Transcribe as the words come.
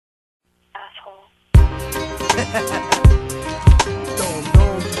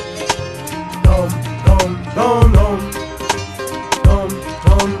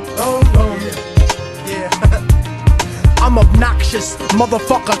I'm obnoxious,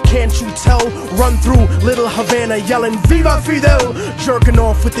 motherfucker, can't you tell? Run through Little Havana yelling Viva Fidel, jerking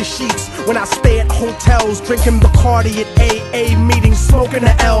off with the sheets when I stay at hotels, drinking Bacardi at AA meetings, smoking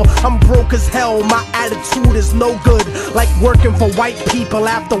the L. I'm broke as hell, my attitude is no good, like working for white people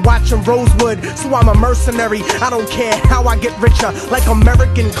after watching Rosewood. So I'm a mercenary, I don't care how I get richer, like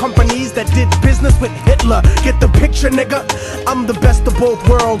American companies that did business with Hitler. Get the picture, nigga? I'm the best of both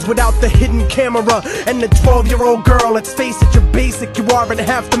worlds without the hidden camera and the 12-year-old girl. Let's face it, you're basic, you aren't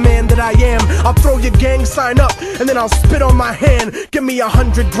half the man that I am. I'll throw your gang sign up and then I'll spit on my hand. Give me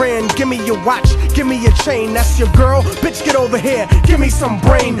 100 grand, give me your watch, give me your chain. That's your girl? Bitch, get over here, give me some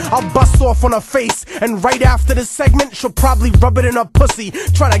brain. I'll bust off on her face, and right after the segment she'll probably rub it in her pussy,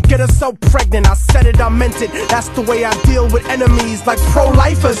 trying to get herself pregnant. I said it, I meant it, that's the way I deal with enemies like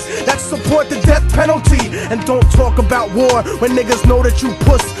pro-lifers that support the death penalty. And don't talk about war when niggas know that you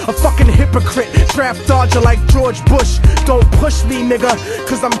puss, a fucking hypocrite, draft dodger like George Bush. Don't push me, nigga,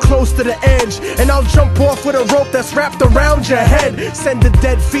 cause I'm close to the edge, and I'll jump off with a rope that's wrapped around your head. Send a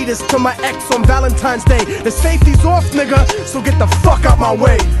dead fetus to my ex on Valentine's Day. The safety's off, nigga, so get the fuck out my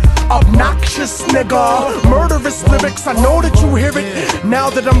way. Obnoxious nigga, murderous lyrics, I know that you hear it. Now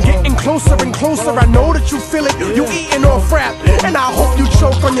that I'm getting closer and closer, I know that you feel it. You eating off rap, and I hope you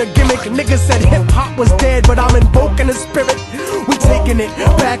choke on your gimmick. Niggas said hip-hop was dead, but I'm invoking the spirit. We taking it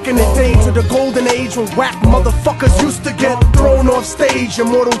back in the day to the golden age when whack motherfuckers used to get thrown off stage.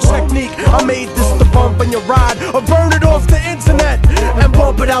 Immortal technique, I made this to bump in your ride or burn it off the internet and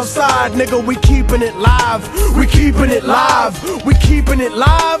bump it outside. Nigga, we keeping it live, we keeping it live, we keeping it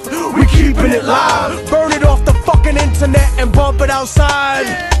live, we keeping it live. Burn it off the fucking internet and bump it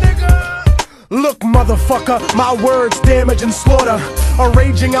outside. Look, motherfucker, my words damage and slaughter. A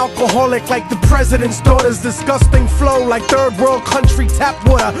raging alcoholic like the president's daughter's disgusting flow like third world country tap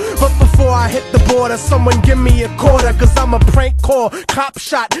water. But before I hit the border, someone give me a quarter, cause I'm a prank call, cop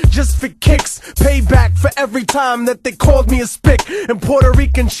shot just for kicks. Payback for every time that they called me a spick. And Puerto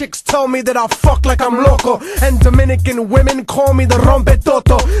Rican chicks tell me that I'll fuck like I'm loco, and Dominican women call me the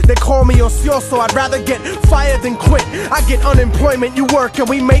rompetoto. They call me ocioso, I'd rather get fired than quit. I get unemployment, you work, and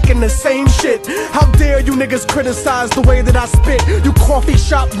we making the same shit. How dare you niggas criticize the way that I spit? You coffee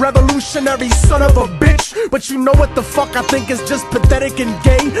shop revolutionary son of a bitch. But you know what the fuck I think is just pathetic and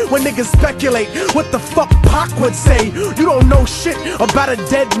gay? When niggas speculate what the fuck Pac would say. You don't know shit about a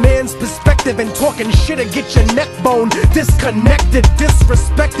dead man's perspective, and talking shit'll get your neck bone disconnected,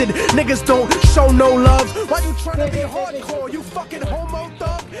 disrespected. Niggas don't show no love. Why you tryna be hardcore, you fucking homo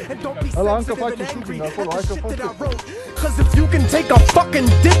thug? And don't be sensitive and angry at the shit that I wrote. Cause if you can take a fucking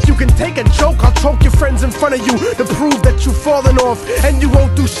dick, you can take a joke. I'll choke your friends in front of you to prove that you've fallen off, and you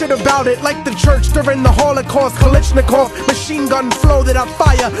won't do shit about it. Like the church during the Holocaust, Kalashnikov, machine gun flow that I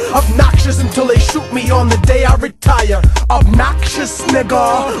fire. Obnoxious until they shoot me on the day I retire. Obnoxious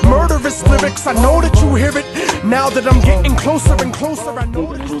nigga, murderous lyrics, I know that you hear it. Now that I'm getting closer and closer, I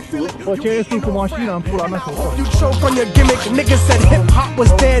know that you feel it. And I hope you choke on your gimmick. Niggas said hip-hop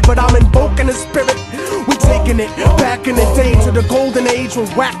was dead, but I'm invoking the spirit. We taking it back in the day to the golden age when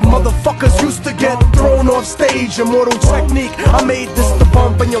whack motherfuckers used to get thrown off stage. Immortal technique, I made this to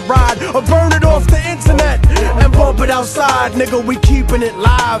bump in your ride or burn it off the internet and bump it outside. Nigga, we keeping it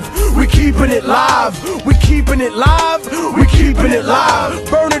live, we keeping it live, we keeping it live, we keeping it live.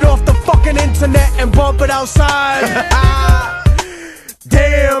 Burn it off the fucking internet and bump it outside.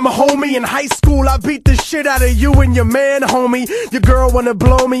 Damn, homie, in high school I beat the shit out of you and your man, homie. Your girl wanna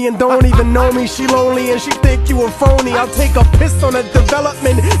blow me and don't even know me. She lonely and she think you a phony. I'll take a piss on a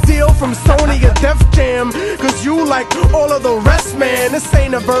development deal from Sony or Def Jam, cause you like all of the rest, man. This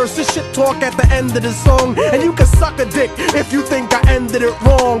ain't a verse, this shit talk at the end of the song. And you can suck a dick if you think I ended it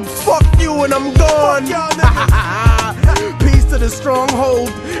wrong. Fuck you and I'm gone. Peace to the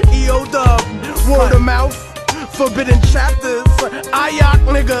stronghold, EO Dub, word of mouth. Forbidden chapters, Ayak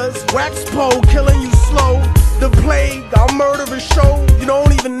niggas, wax pole, killing you slow. The plague, I'll murder a show, you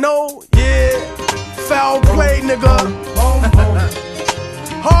don't even know, yeah. Foul play, nigga.